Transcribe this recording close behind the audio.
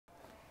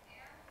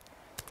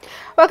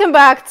Welcome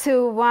back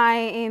to Y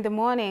in the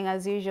Morning.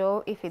 As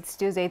usual, if it's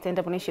Tuesday, it's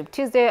Entrepreneurship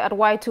Tuesday. At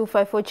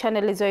Y254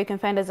 channel is where you can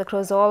find us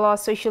across all our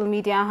social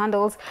media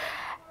handles.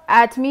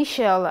 At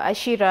Michelle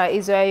Ashira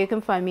is where you can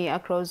find me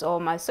across all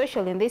my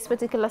social. In this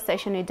particular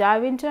session, we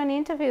dive into an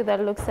interview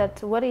that looks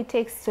at what it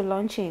takes to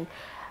launching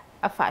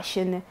a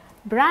fashion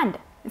brand.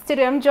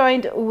 Today, I'm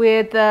joined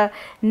with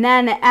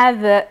none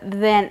other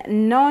than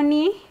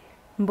Noni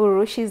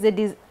Mburu.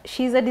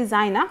 She's a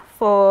designer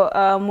for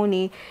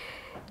Muni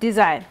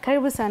Design.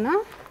 Karibu sana.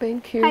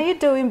 Thank you. How you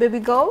doing, baby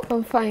girl?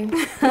 I'm fine.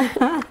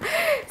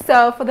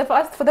 So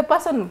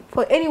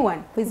for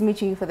anyone who is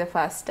meeting you for the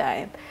first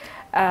time,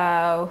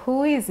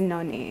 who is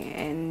Noni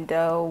and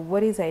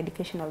what is her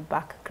educational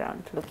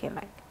background looking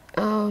like?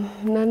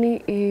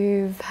 Nani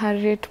is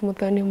Harriet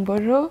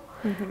Mboro.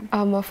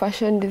 I'm a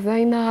fashion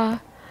designer.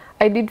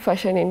 I did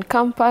fashion in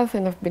campus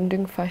and I've been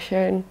doing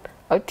fashion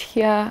out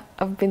here.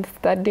 I've been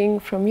studying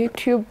from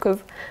YouTube because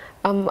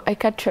I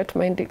cut short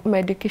my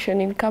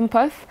education in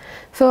campus.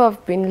 So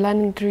I've been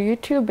learning through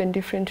YouTube and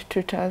different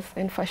tutors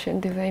and fashion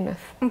designers.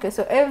 Okay,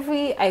 so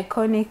every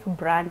iconic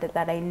brand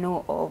that I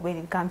know of when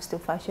it comes to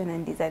fashion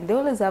and design, they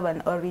always have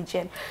an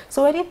origin.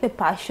 So where did the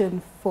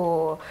passion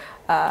for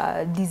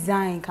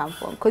design come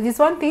from? Because it's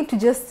one thing to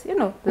just,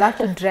 like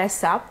to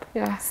dress up,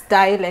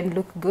 style and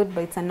look good,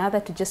 but it's another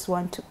to just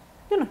want to,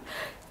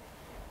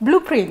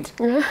 blueprint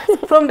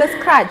from the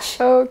scratch.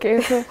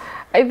 Okay, so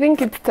I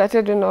think it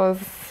started when I was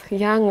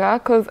younger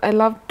because I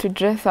loved to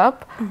dress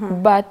up,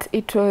 but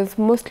it was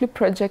mostly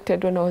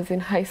projected when I was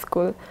in high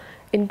school.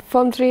 In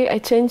Form 3, I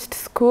changed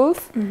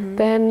schools.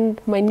 Then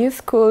my new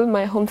school,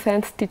 my home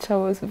science teacher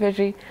was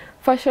very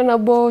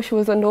fashionable. She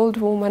was an old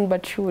woman,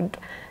 but she would,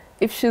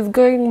 if she's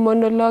going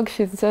monologue,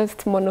 she's just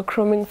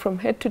monochroming from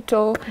head to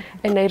toe,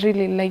 and I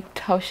really liked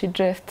how she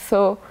dressed.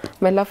 So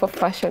my love of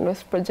fashion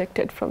was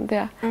projected from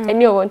there. I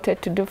knew I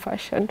wanted to do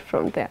fashion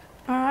from there.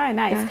 All right,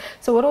 nice. Yeah.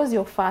 So what was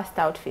your first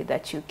outfit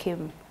that you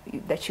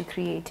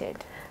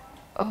created?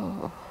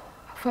 Oh,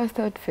 first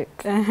outfit.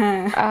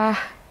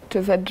 It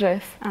was a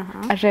dress,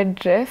 a red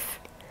dress.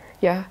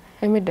 Yeah,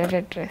 I made a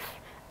red dress.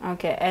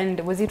 Okay, and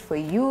was it for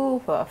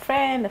you, for a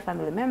friend, a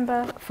family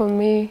member? For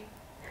me.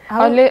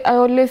 I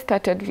always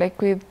started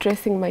like with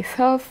dressing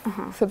myself,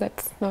 so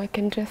that now I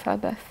can dress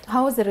others.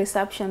 How was the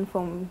reception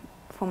from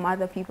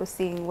other people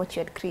seeing what you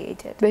had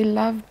created? They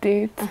loved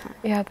it.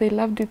 Yeah, they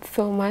loved it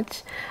so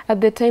much. At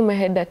the time I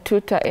had a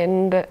tutor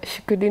and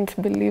she couldn't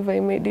believe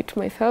I made it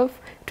myself.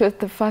 It was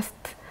the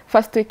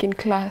first week in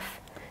class.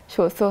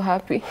 She was so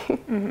happy.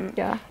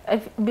 Yeah. I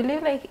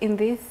believe like in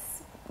the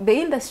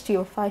industry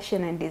of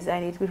fashion and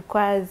design, it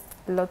requires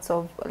lots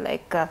of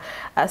like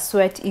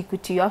sweat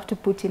equity. You have to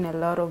put in a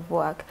lot of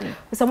work.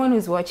 For someone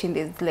who's watching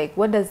this, like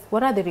what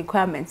are the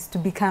requirements to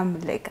become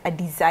like a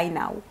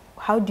designer?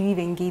 How do you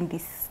even gain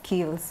these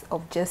skills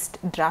of just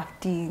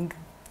drafting,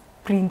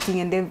 printing,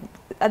 and then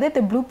are there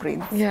the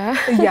blueprints? Yeah.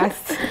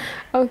 Yes.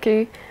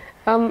 Okay.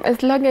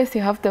 As long as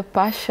you have the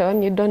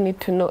passion, you don't need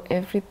to know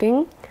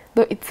everything.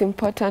 Though it's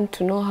important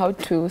to know how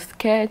to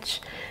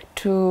sketch,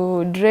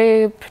 to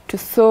drape, to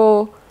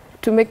sew,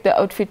 to make the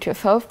outfit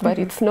yourself. But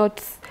it's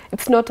not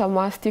a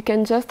must. You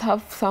can just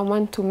have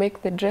someone to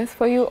make the dress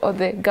for you or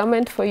the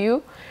garment for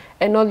you,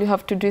 and all you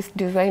have to do is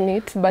design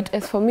it. But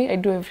as for me, I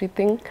do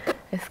everything.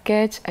 I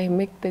sketch, I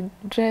make the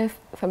dress,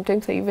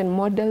 sometimes I even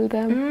model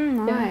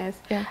them. Nice.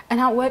 Yeah. And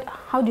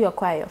how do you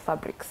acquire your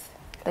fabrics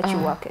that you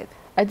work with?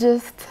 I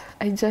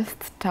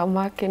just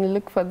tarmac and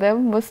look for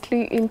them.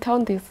 Mostly in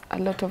town, there's a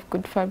lot of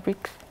good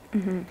fabrics.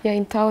 Yeah,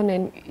 in town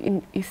and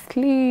in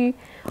Eastleigh,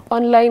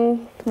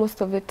 online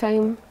most of the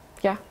time.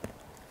 Yeah.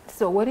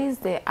 So what is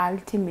the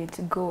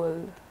ultimate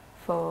goal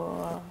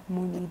for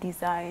Muni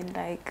Design?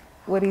 Like,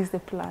 what is the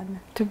plan?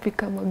 To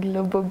become a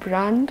global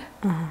brand.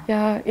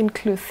 Yeah,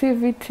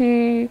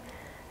 inclusivity,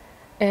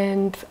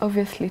 and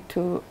obviously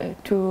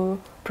to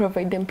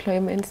provide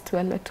employment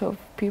to a lot of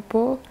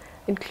people,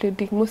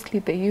 including mostly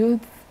the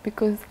youth,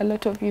 because a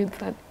lot of youths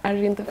are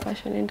in the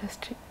fashion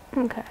industry.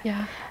 Okay.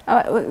 Yeah.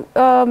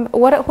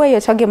 What are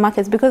your target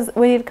markets? Because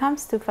when it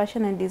comes to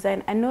fashion and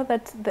design, I know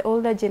that the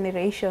older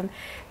generation,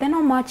 they're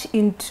not much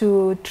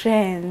into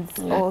trends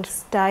or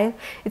style.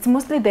 It's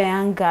mostly the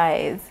young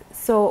guys.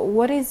 So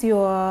what is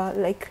your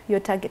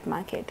target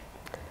market?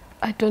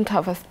 I don't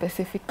have a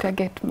specific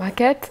target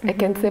market. I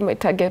can say my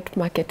target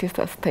market is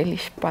a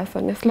stylish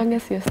person. As long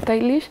as you're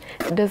stylish,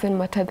 it doesn't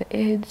matter the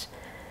age,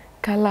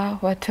 color,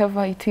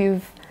 whatever it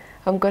is,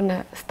 I'm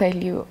gonna style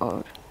you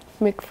or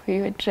make for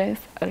you a dress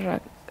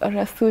or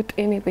a suit,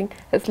 anything.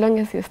 As long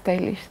as you're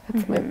stylish,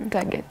 that's my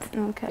target.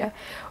 Okay.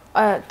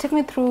 Yeah. Take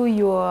me through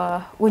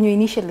when you're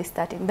initially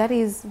starting. That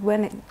is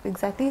when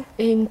exactly?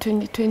 In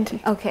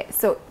 2020. Okay,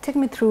 so take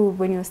me through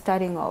when you're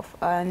starting off,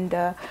 and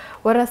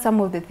what are some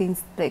of the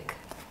things, like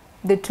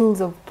the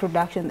tools of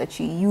production that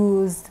you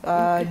used?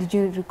 Did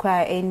you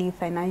require any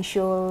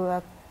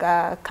financial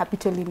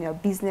capital in your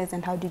business,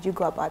 and how did you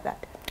go about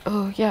that?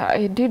 Oh yeah,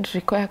 I did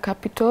require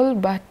capital,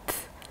 but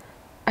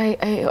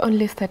I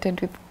only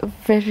started with a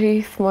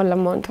very small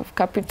amount of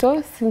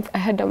capital since I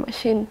had a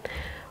machine.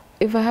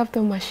 if I have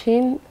the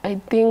machine, I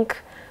think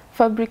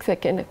fabrics I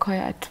can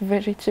acquire at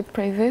very cheap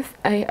prices.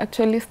 I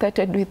actually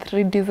started with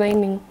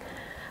redesigning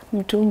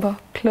mtumba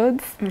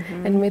clothes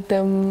and made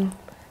them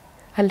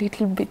a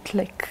little bit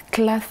like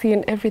classy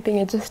and everything.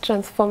 I just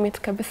transform it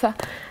kabisa.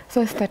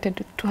 So I started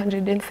with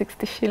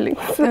 260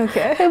 shillings.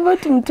 Okay. I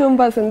bought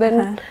mtumbas and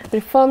then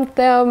reformed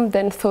them,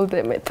 then sold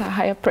them at a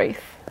higher price.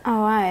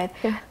 All right.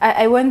 Yeah.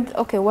 I went,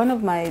 okay, one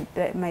of my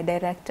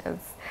directors,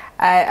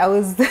 I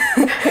was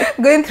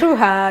going through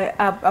her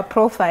a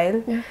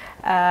profile. Yeah.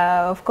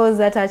 Of course,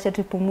 that acha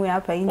tupumue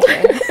hapa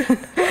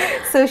nje.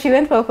 So she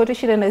went for a photo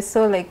shoot and I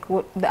saw like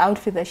the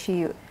outfit that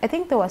I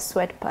think there was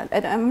sweatpants.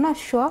 I'm not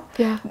sure.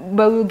 Yeah.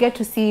 But we'll get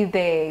to see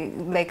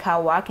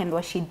her work and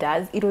what she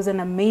does. It was an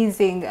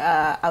amazing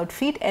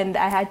outfit, and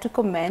I had to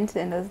comment,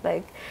 and I was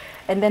like,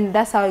 and then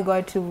that's how I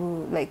got to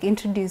like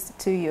introduce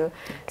to you.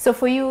 So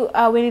for you,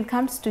 when it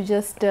comes to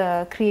just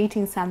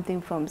creating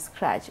something from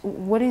scratch,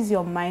 what is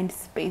your mind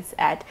space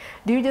at?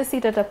 Do you just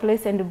sit at a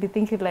place and be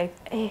thinking like,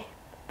 hey,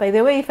 by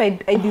the way, if I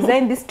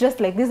design this just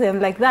like this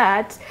and like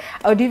that,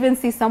 I would even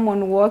see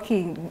someone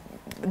walking,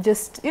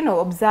 just, you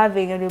know,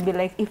 observing, and you'll be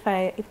like, if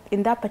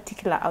in that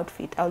particular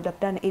outfit, I would have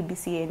done A, B,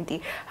 C, and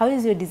D. How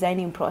is your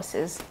designing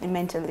process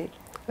mentally?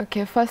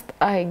 Okay, first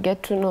I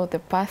get to know the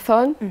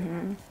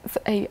person.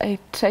 So I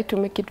try to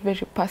make it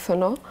very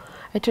personal.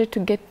 I try to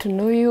get to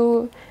know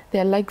you,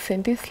 their likes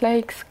and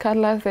dislikes,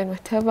 colors and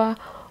whatever.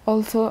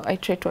 Also, I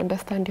try to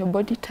understand your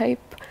body type,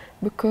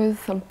 because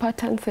some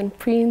patterns and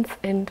prints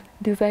and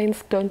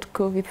designs don't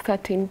go with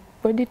certain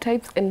body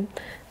types, and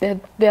there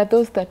are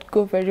those that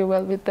go very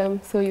well with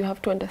them, so you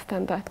have to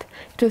understand that.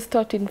 It was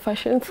taught in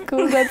fashion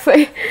school, that's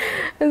why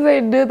I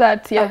do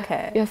that. Yeah.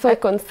 Okay. Yeah, so I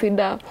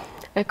consider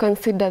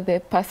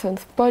the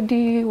person's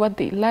body, what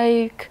they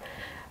like,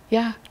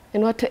 yeah,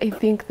 and what I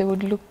think they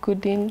would look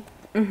good in.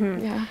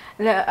 Yeah.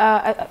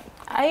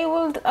 I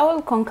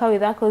will concur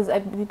with that, because I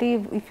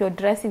believe if you're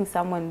dressing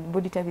someone,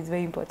 body type is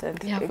very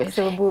important. Yeah,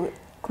 so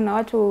kuna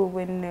watu,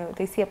 when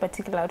they see a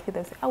particular outfit,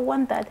 they say, I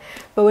want that,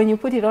 but when you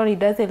put it on, it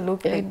doesn't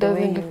look like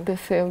the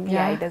same.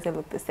 Yeah, it doesn't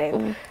look the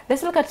same.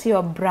 Let's look at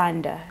your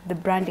brand, the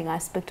branding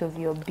aspect of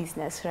your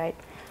business, right?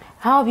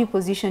 How have you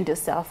positioned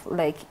yourself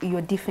like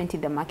you're different in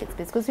the market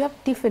space? Because you have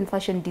different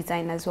fashion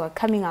designers who are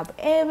coming up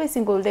every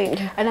single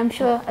day. And I'm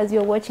sure as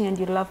you're watching and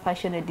you love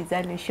fashion and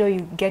design, I'm sure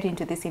you get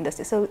into this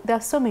industry. So there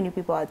are so many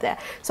people out there.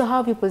 So how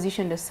have you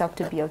positioned yourself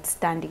to be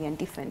outstanding and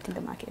different in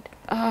the market?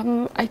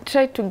 I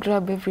try to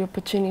grab every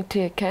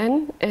opportunity I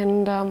can,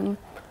 and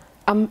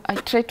I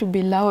try to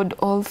be loud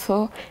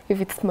also. If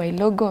it's my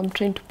logo, I'm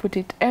trying to put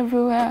it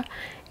everywhere.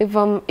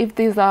 If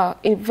there's an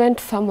event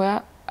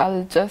somewhere,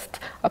 I'll just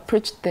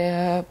approach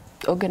the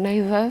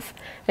organizers,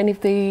 and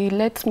if they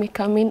let me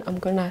come in, I'm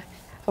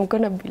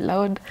gonna be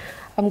loud.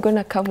 I'm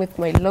gonna come with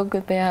my logo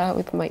there,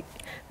 with my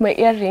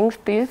earrings.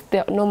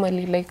 They're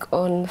normally like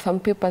on some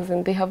papers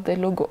and they have the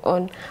logo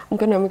on. I'm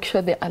gonna make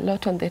sure there are a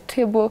lot on the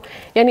table.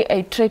 Yani,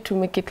 I try to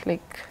make it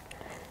like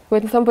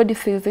when somebody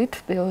sees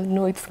it, they'll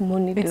know it's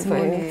Muni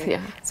designs.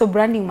 Yeah. So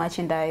branding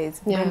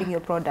merchandise, branding your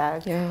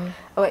product. Yeah.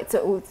 All right,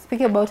 so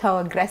speaking about how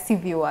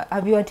aggressive you are,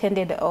 have you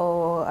attended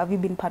or have you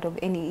been part of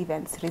any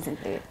events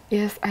recently?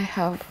 Yes, I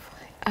have.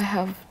 I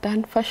have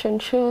done fashion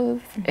shows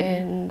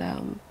and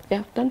yeah,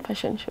 I've done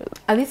fashion shows.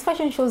 Are these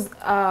fashion shows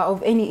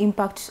of any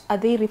impact? Are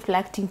they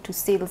reflecting to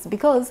sales?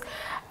 Because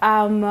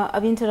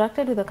I've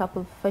interacted with a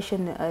couple of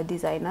fashion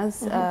designers.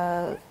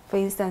 For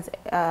instance,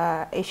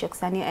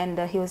 Eshoksani, and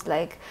he was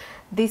like,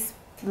 this,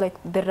 like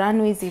the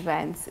runways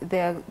events,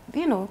 they're,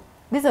 you know,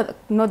 these are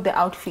not the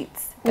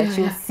outfits that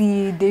you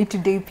see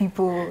day-to-day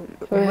people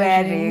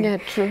wearing. Yeah,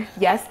 true.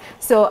 Yes.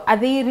 So are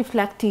they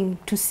reflecting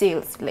to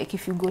sales? Like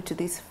if you go to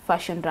these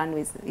fashion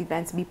runways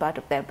events, be part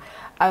of them,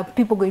 are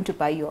people going to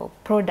buy your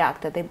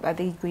product? Are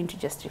they going to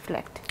just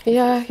reflect?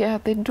 Yeah,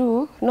 they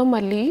do.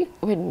 Normally,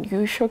 when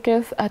you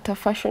showcase at a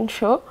fashion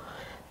show,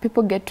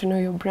 people get to know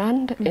your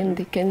brand and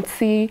they can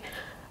see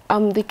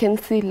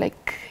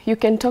like, you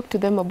can talk to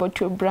them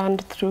about your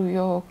brand through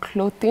your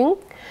clothing.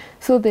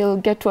 So they'll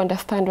get to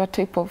understand what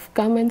type of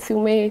garments you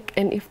make,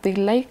 and if they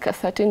like a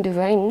certain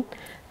design,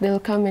 they'll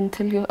come and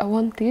tell you, I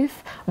want this,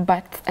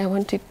 but I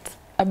want it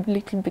a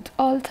little bit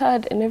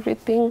altered and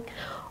everything.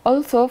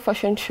 Also,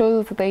 fashion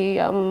shows, they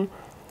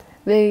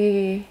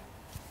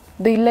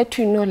let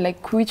you know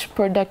like which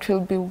product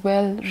will be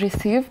well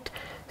received.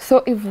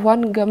 So if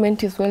one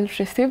garment is well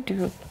received,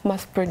 you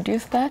must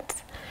produce that.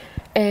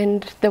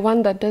 And the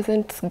one that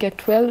doesn't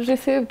get well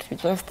received, you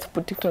just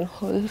put it on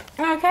hold.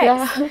 Okay.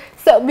 Yeah.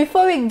 So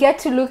before we get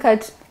to look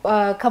at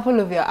a couple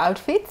of your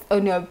outfits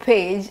on your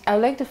page, I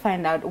would like to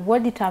find out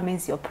what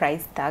determines your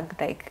price tag,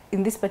 like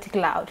in this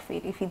particular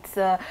outfit. If it's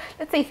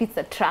let's say if it's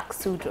a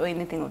tracksuit or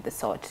anything of the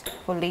sort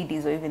for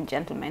ladies or even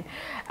gentlemen,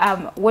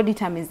 what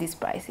determines this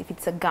price? If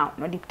it's a gown,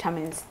 what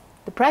determines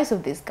the price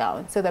of this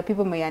gown, so that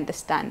people may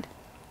understand?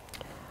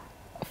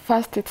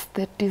 First, it's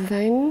the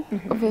design,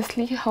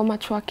 obviously, how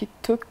much work it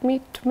took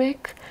me to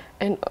make,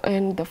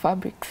 and the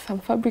fabrics. Some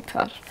fabrics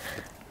are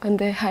on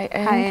the high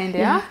end. High end,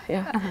 yeah?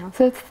 Yeah.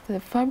 So it's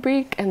the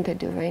fabric and the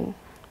design.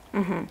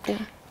 Yeah.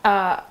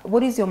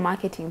 What is your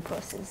marketing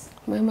process?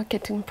 My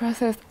marketing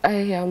process,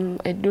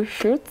 I do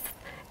shoots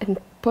and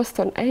post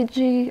on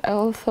IG.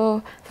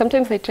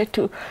 Sometimes I try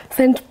to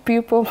send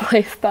people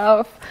my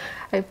stuff.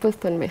 I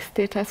post on my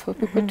status for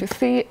people to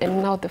see,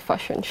 and now the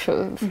fashion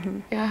shows.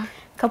 Yeah.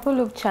 Couple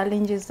of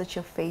challenges that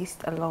you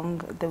faced along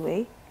the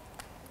way.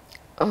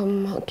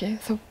 Okay,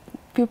 so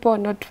people are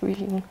not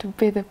willing to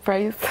pay the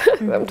price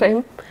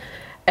sometimes,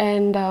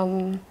 and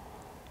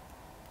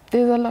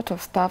there's a lot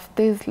of stuff.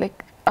 There's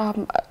like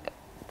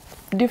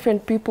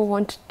different people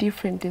want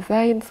different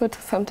designs, so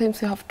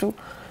sometimes you have to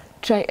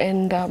try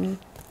and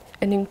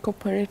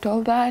incorporate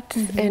all that.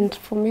 And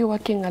for me,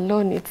 working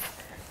alone, it's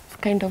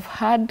kind of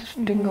hard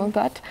doing all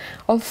that.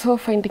 Also,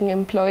 finding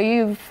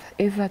employees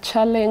is a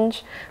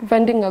challenge.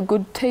 Finding a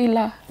good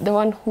tailor, the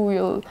one who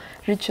will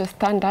reach your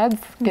standards,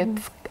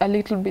 gets a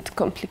little bit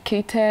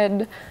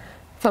complicated.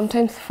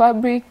 Sometimes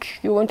fabric,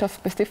 you want a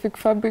specific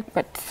fabric,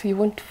 but you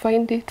won't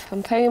find it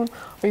sometimes,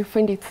 or you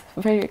find it's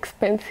very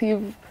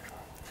expensive.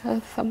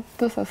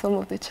 Those are some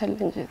of the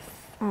challenges.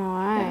 All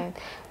right.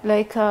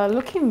 Like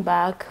looking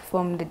back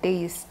from the day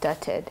you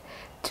started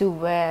to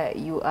where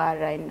you are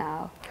right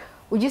now,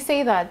 would you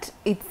say that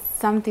it's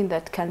something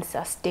that can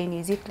sustain you?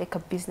 Is it like a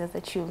business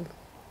that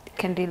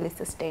can really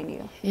sustain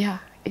you? Yeah,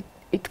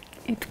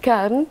 it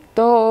can.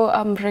 Though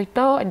right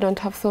now I don't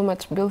have so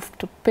much bills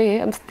to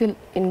pay. I'm still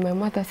in my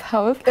mother's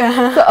house,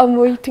 so I'm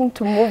waiting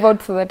to move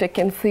out so that I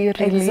can see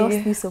really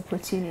exhaust this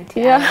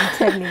opportunity. Yeah, I'm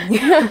telling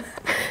you.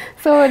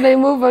 So when I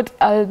move out,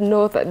 I'll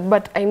know that.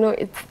 But I know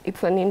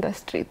it's an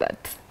industry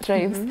that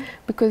thrives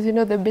because you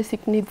know the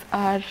basic needs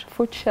are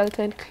food,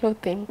 shelter, and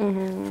clothing.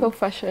 So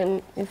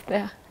fashion is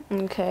there.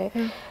 Okay.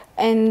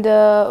 And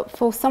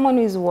for someone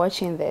who is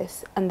watching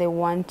this and they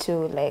want to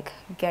like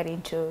get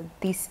into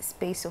this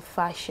space of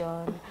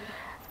fashion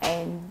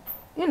and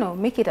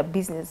make it a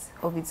business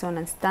of its own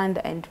and stand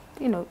and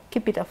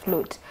keep it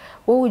afloat,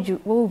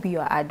 what would be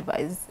your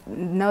advice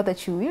now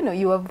that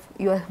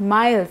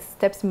you're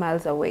steps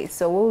miles away?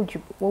 So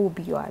what would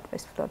be your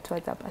advice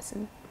towards that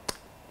person?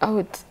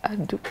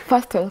 I'd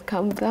first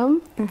welcome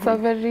them. It's a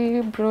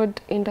very broad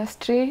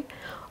industry.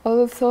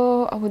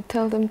 Also, I would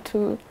tell them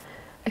to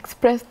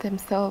express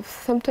themselves.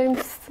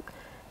 Sometimes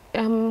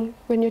when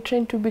you're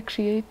trying to be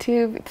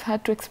creative, it's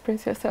hard to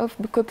express yourself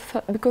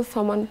because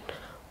someone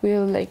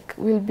will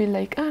be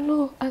like,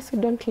 no, as you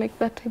don't like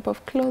that type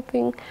of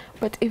clothing.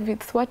 But if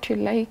it's what you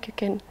like, you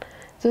can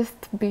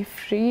just be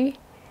free.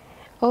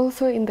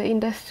 Also in the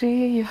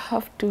industry, you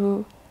have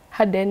to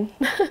harden.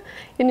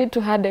 You need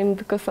to harden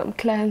because some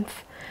clients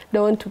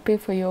don't want to pay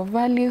for your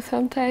value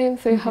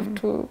sometimes, so you have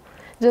to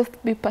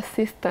just be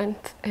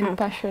persistent and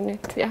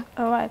passionate. Yeah.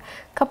 All right.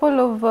 Couple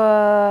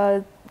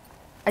of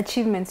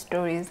achievement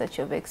stories that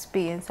you've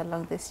experienced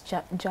along this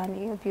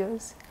journey of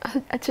yours.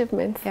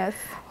 Achievements? Yes.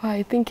 Well,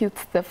 I think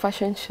it's the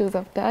fashion shows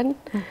I've done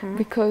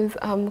because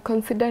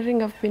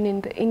considering I've been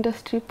in the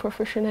industry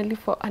professionally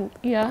for an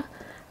year,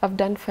 I've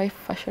done 5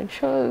 fashion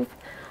shows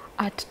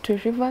at 2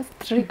 Rivers,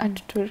 3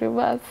 at 2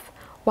 Rivers,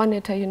 1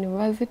 at a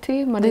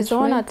university. There's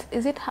one at,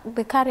 is it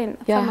the Karen?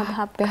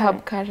 Yeah, the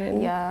Hub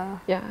Karen. Yeah.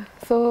 Yeah.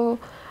 So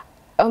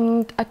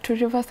at 2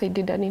 Rivers I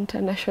did an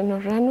international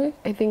runway.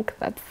 I think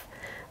that's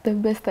the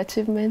best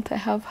achievement I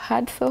have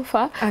had so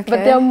far. Okay.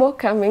 But there are more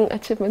coming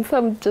achievements.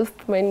 I'm just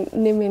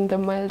naming the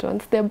mild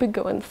ones. There are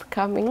bigger ones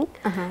coming.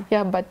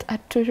 Yeah, but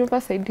at 2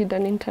 Rivers I did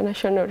an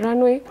international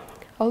runway.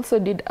 Also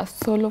did a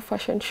solo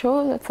fashion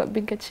show. That's a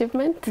big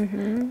achievement.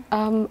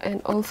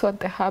 And also at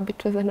the Hub,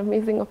 it was an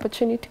amazing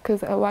opportunity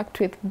because I worked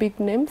with big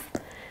names.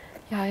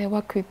 Yeah, I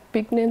work with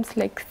big names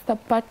like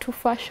Sapatu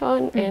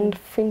Fashion and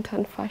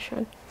Fintan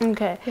Fashion.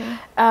 Okay. Yeah.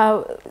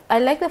 I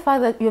like the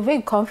fact that you're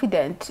very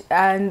confident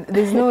and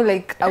there's no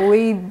like a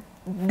way,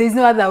 there's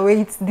no other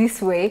way, it's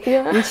this way,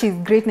 which is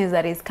greatness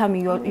that is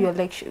coming. You're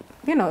like,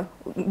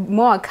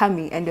 more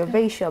coming and you're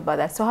very sure about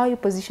that. So how are you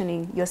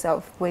positioning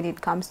yourself when it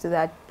comes to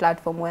that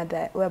platform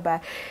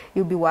whereby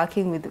you'll be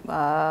working with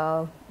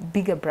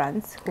bigger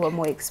brands who are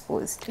more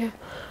exposed? Yeah.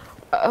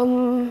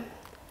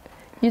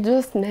 You're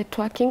just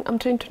networking. I'm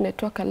trying to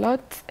network a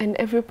lot, and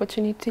every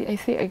opportunity I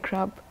see, I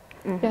grab.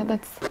 Yeah,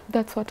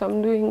 that's what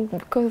I'm doing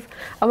because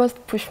I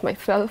must push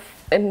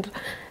myself, and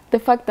the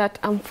fact that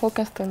I'm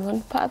focused on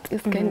one path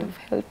is kind of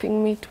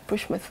helping me to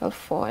push myself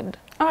forward.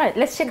 All right,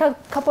 let's check out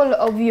a couple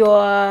of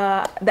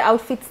the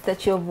outfits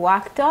that you've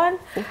worked on.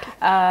 Okay.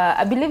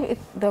 I believe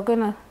we're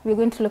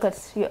going to look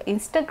at your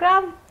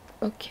Instagram.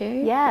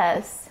 Okay.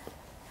 Yes.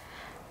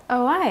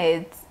 All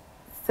right.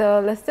 So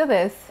let's do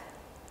this.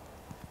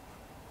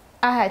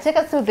 Check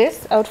out through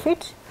this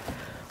outfit.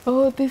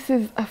 Oh, this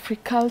is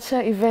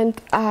Africulture event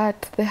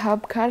at the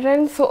Hub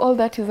Karen. So all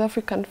that is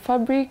African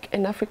fabric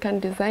and African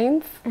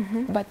designs,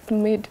 but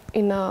made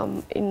in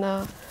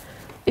a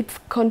it's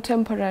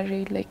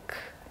contemporary, like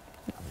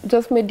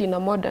just made in a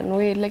modern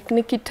way, like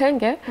ni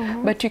kitenge,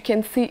 but you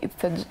can see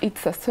it's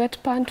a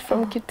sweatpant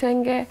from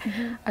kitenge,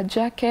 a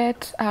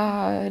jacket,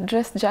 a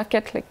dress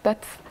jacket, like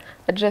that's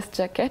a dress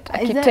jacket, a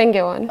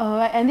kitenge one. Oh,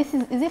 and this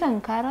is it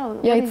Ankara?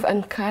 Or yeah, it's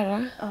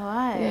Ankara. Oh,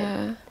 right.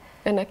 Yeah.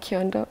 and a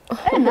kiondo.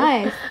 Oh,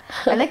 nice.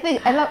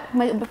 I love,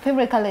 my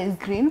favorite color is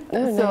green.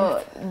 Oh,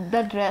 so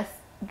that dress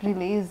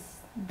really is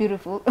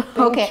beautiful.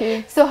 Thank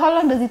you. So how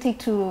long does it take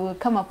to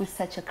come up with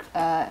such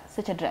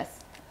a dress?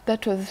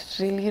 That was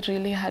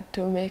really hard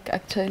to make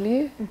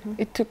actually.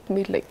 It took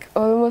me like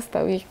almost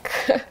a week.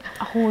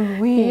 A whole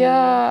week?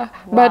 Yeah.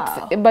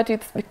 Wow. But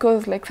it's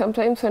because like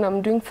sometimes when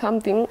I'm doing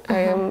something,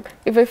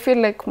 if I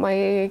feel like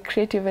my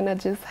creative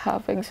energies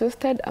have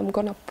exhausted, I'm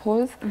gonna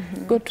pause,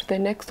 go to the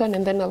next one,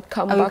 and then I'll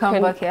come back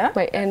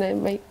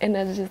when my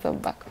energies are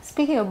back.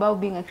 Speaking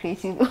about being a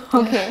creative,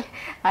 okay,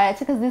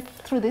 take us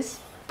through this.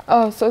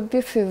 Oh, so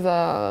this is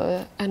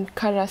a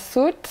Ankara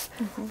suit.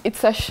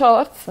 It's a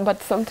shorts,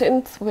 but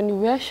sometimes when you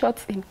wear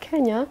shorts in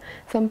Kenya,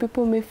 some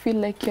people may feel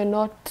like you're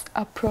not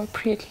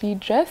appropriately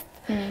dressed.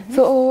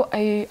 So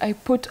I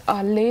put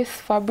a lace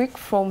fabric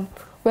from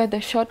where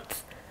the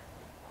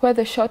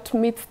short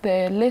meets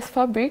the lace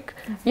fabric.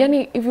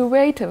 Yani, if you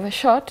wear it as a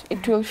short,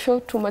 it will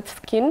show too much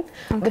skin.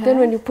 But then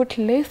when you put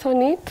lace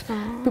on it,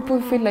 people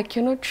feel like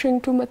you're not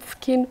showing too much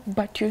skin,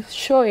 but you're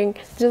showing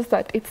just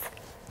that it's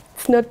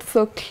not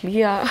so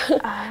clear.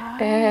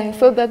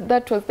 So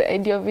that was the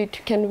idea of it.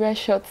 You can wear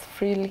shorts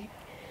freely.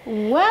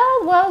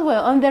 Well,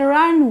 on the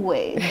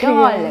runway,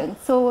 darling.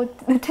 So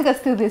take us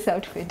through this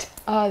outfit.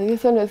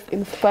 This one was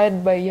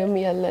inspired by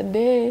Yemi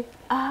Alade.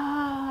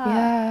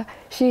 Yeah,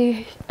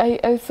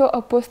 I saw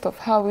a post of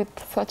her with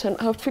such an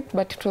outfit,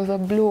 but it was a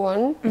blue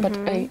one, but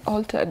I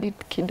altered it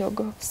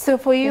kidogo. So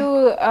for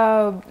you,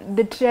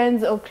 the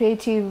trends of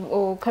creative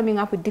or coming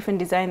up with different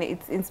design,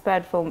 it's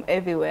inspired from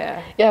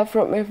everywhere? Yeah,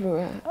 from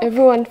everywhere.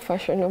 Everyone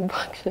fashionable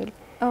actually.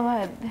 Oh,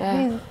 what?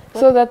 Yeah.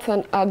 So that's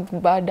an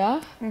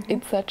agbada.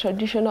 It's a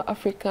traditional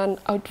African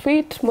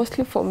outfit,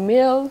 mostly for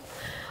males.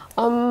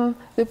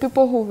 The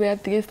people who wear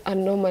this are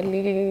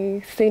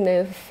normally seen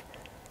as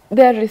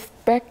they're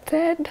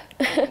respected.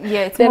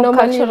 Yeah, it's more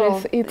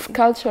cultural. It's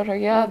cultural,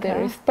 yeah. Okay.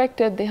 They're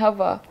respected. They have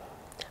a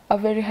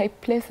very high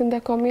place in the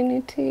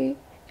community.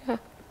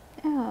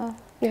 Yeah.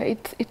 Yeah,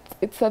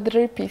 it's a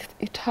three-piece.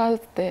 It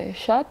has the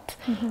shirt,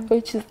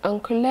 which is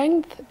ankle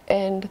length,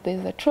 and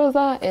there's a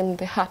trouser and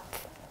the hat.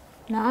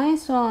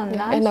 Nice one. Yeah,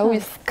 nice and a one.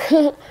 whisk.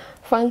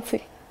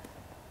 Fancy.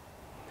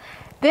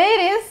 There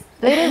it is.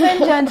 Ladies and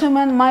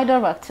gentlemen, my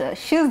director.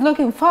 She's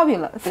looking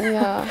fabulous.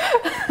 Yeah.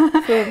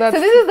 So this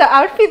is the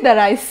outfit that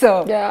I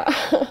saw. Yeah.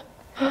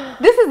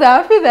 This is the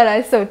outfit that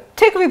I saw.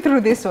 Take me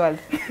through this one.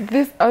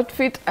 This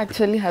outfit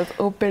actually has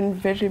opened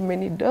very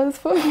many doors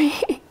for me.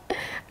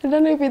 I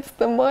don't know if it's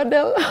the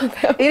model.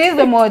 It is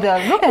the model.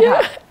 Look at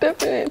her.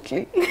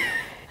 Definitely.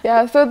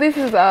 Yeah, so this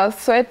is a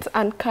sweat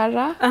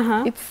Ankara.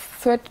 It's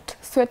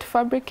sweat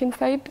fabric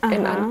inside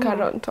and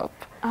Ankara on top.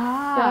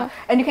 Yeah.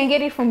 And you can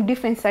get it from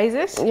different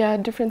sizes? Yeah,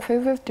 different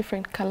sizes,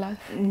 different colors.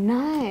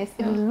 Nice.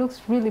 It looks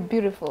really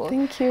beautiful.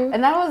 Thank you.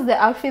 And that was the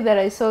outfit that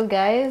I saw,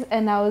 guys,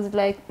 and I was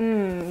like,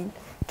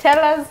 tell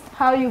us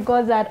how you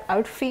got that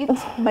outfit.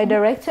 My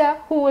director,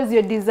 who was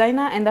your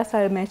designer, and that's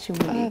how I met you,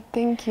 Muni.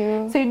 Thank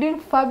you. So you're doing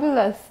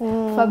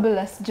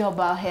fabulous job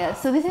out here.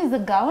 So this is the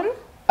gown?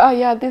 Oh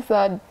yeah, this is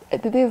a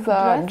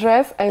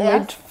dress I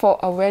made for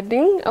a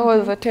wedding. I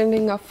was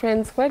attending a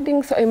friend's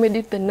wedding, so I made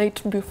it the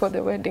night before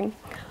the wedding.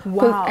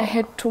 Because I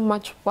had too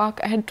much work,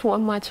 I had too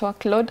much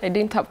workload. I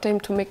didn't have time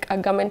to make a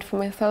garment for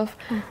myself.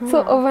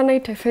 So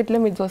overnight I said,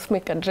 let me just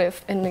make a dress,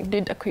 and I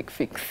did a quick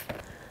fix.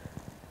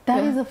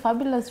 That is a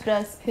fabulous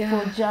dress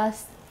for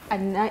just a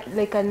night,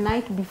 like a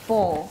night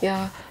before.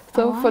 Yeah.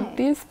 So for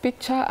this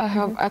picture, I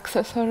have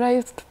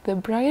accessorized the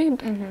bride,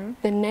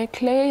 the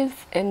necklace,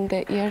 and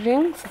the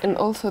earrings, and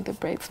also the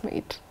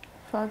bridesmaid.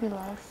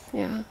 Fabulous.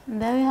 Yeah.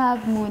 And then we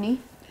have Muni.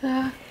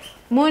 Yeah.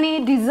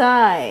 Muni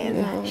Design.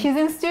 Yeah. She's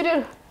in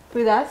studio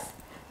with us.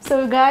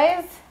 So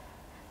guys,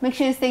 make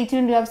sure you stay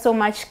tuned. We have so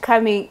much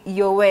coming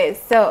your way.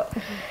 So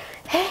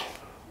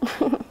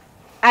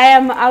I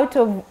am out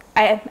of,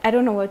 I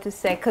don't know what to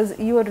say, because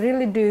you are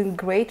really doing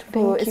great,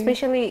 for,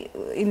 especially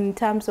in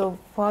terms of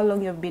how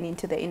long you've been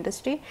into the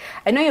industry.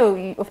 I know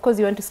of course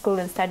you went to school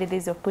and studied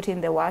this, you've put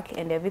in the work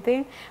and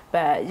everything,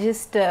 but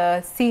just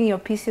seeing your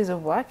pieces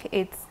of work,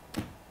 it's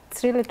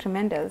really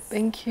tremendous.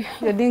 Thank you.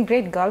 You're doing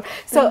great, girl.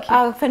 So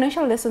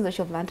financial lessons that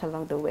you've learned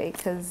along the way,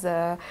 because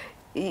at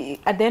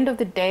the end of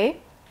the day,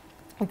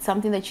 it's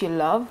something that you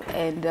love,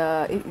 and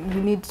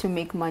you need to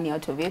make money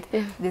out of it.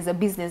 There's a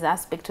business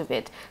aspect of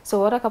it. So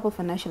what are a couple of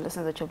financial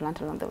lessons that you've learned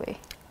along the way?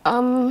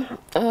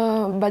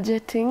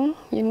 Budgeting.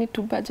 You need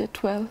to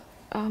budget well.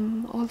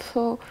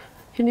 Also,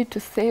 you need to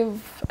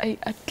save. I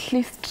at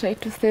least try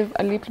to save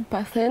a little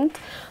 %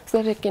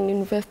 so that I can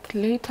invest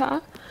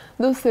later.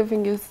 Though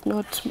saving is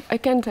not, I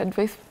can't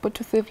advise people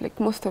to save like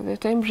most of the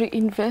time.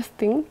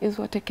 Reinvesting is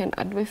what I can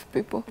advise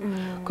people,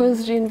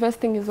 because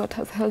reinvesting is what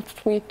has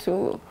helped me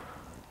to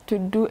to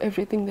do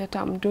everything that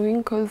I'm doing,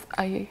 because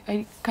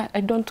I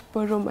don't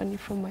borrow money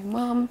from my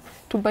mom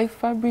to buy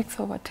fabrics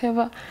or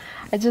whatever.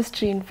 I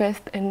just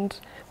reinvest and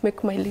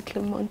make my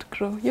little amount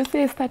grow. You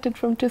see, I started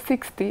from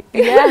 260.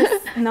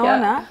 Yes, no,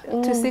 Yeah.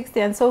 260,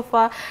 and so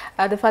far,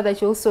 the fact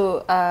that you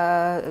also,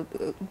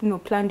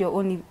 planned your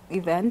own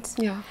event,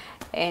 Yeah.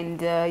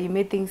 and you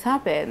made things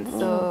happen.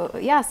 So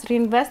yes,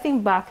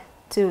 reinvesting back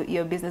to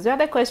your business. The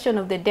other question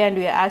of the day, and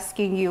we are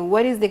asking you,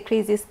 what is the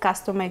craziest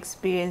customer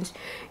experience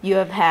you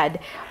have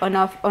had on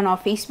our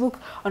Facebook,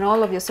 on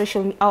all of your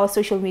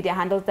social media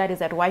handles? That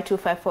is at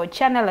Y254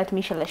 channel, at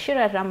Michelle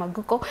Ashira, at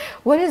Ramaguko.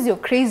 What is your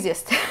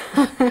craziest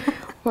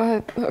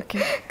What?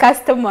 Okay.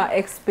 customer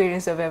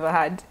experience you've ever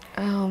had?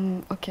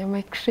 Okay,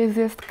 my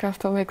craziest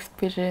customer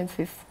experience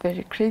is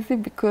very crazy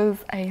because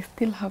I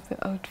still have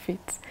the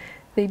outfits.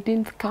 They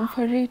didn't come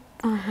for it.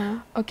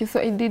 Okay, so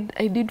I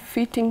did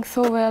fitting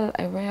so well.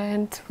 I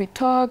went, we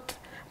talked,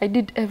 I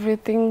did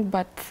everything,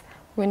 but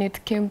when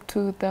it came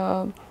to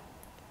the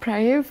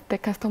price, the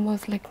customer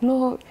was like,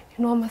 no,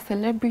 I'm a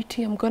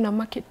celebrity, I'm gonna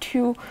market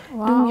you,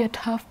 do me at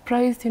half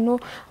price, I'm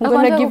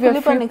gonna give you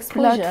a free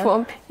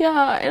platform.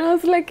 Yeah, and I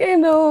was like,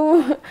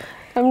 no,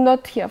 I'm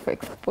not here for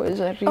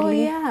exposure, really. Oh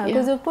yeah,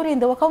 because you put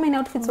in how many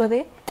outfits were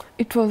there?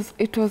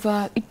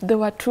 There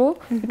were two.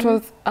 It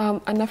was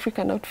an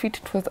African outfit.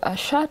 It was a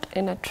shirt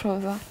and a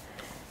trouser.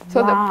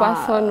 So the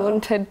person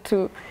wanted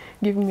to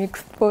give me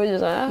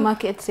exposure.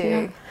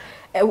 Marketing.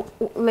 Yeah.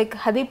 Like,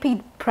 had they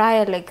paid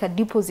prior, like a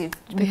deposit?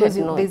 Because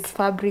there's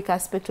fabric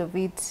aspect of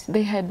it.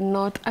 They had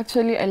not.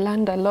 Actually, I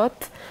learned a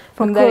lot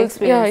from that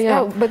experience.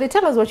 Yeah. But they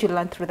tell us what you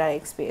learned through that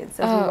experience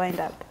as we wind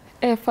up.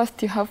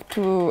 First, you have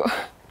to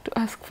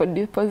ask for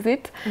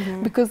deposit,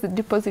 because the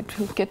deposit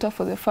will cater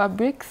for the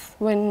fabrics.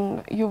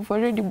 When you've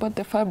already bought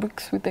the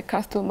fabrics with the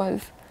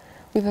customers,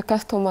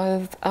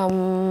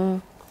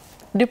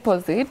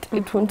 deposit,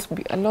 it won't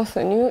be a loss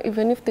on you.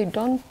 Even if they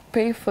don't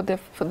pay for the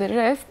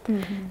rest,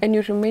 and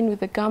you remain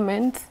with the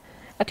garments,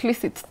 at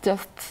least it's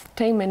just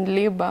time and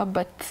labor.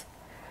 But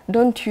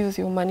don't use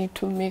your money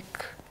to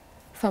make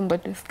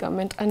somebody's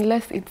garment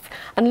unless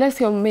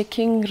you're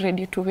making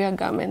ready to wear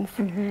garments.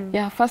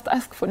 Yeah, first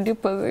ask for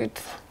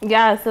deposit.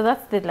 Yeah, so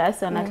that's the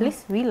lesson. At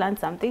least we learned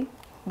something.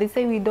 They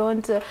say we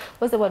don't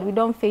what's the word, we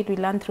don't fade, we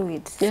learn through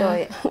it.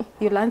 Yeah. So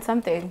you learned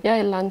something. Yeah,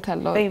 I learned a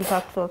lot. Very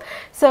impactful.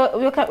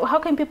 So how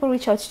can people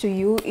reach out to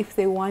you if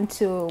they want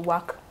to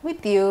work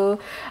with you?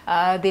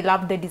 They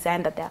love the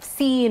design that they have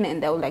seen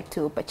and they would like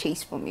to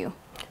purchase from you.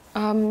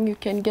 You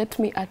can get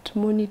me at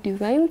Muni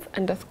Designs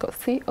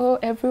 _CO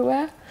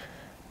everywhere.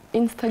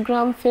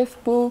 Instagram,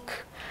 Facebook,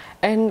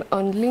 and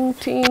on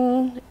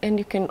LinkedIn, and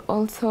you can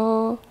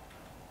also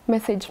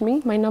message me.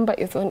 My number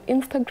is on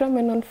Instagram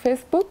and on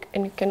Facebook,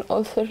 and you can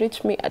also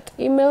reach me at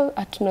email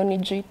at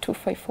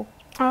nonij254.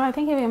 All right,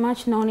 thank you very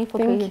much, Noni, for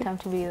taking time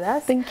to be with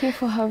us. Thank you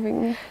for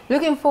having me.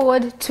 Looking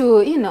forward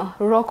to,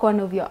 rock one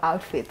of your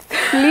outfits.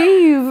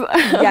 Please.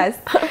 Yes.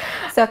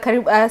 So,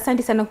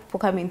 asante sana for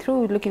coming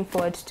through. Looking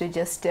forward to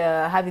just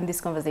having this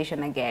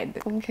conversation again.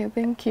 Okay,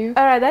 thank you.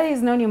 All right, that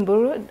is Noni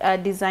Mburu, a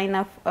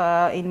designer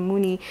in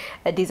Muni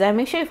Design.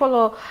 Make sure you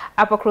follow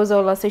up across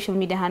all our social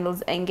media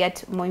handles and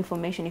get more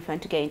information if you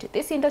want to get into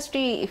this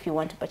industry, if you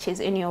want to purchase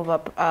any of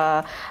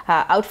our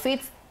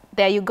outfits.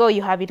 There you go,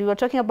 you have it. We were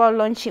talking about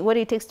launching, what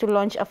it takes to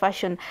launch a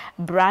fashion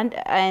brand,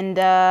 and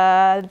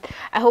I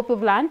hope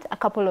you've learned a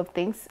couple of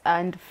things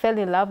and fell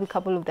in love with a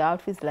couple of the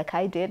outfits like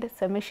I did.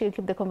 So make sure you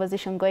keep the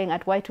conversation going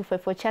at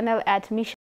Y254 channel, at Michelle.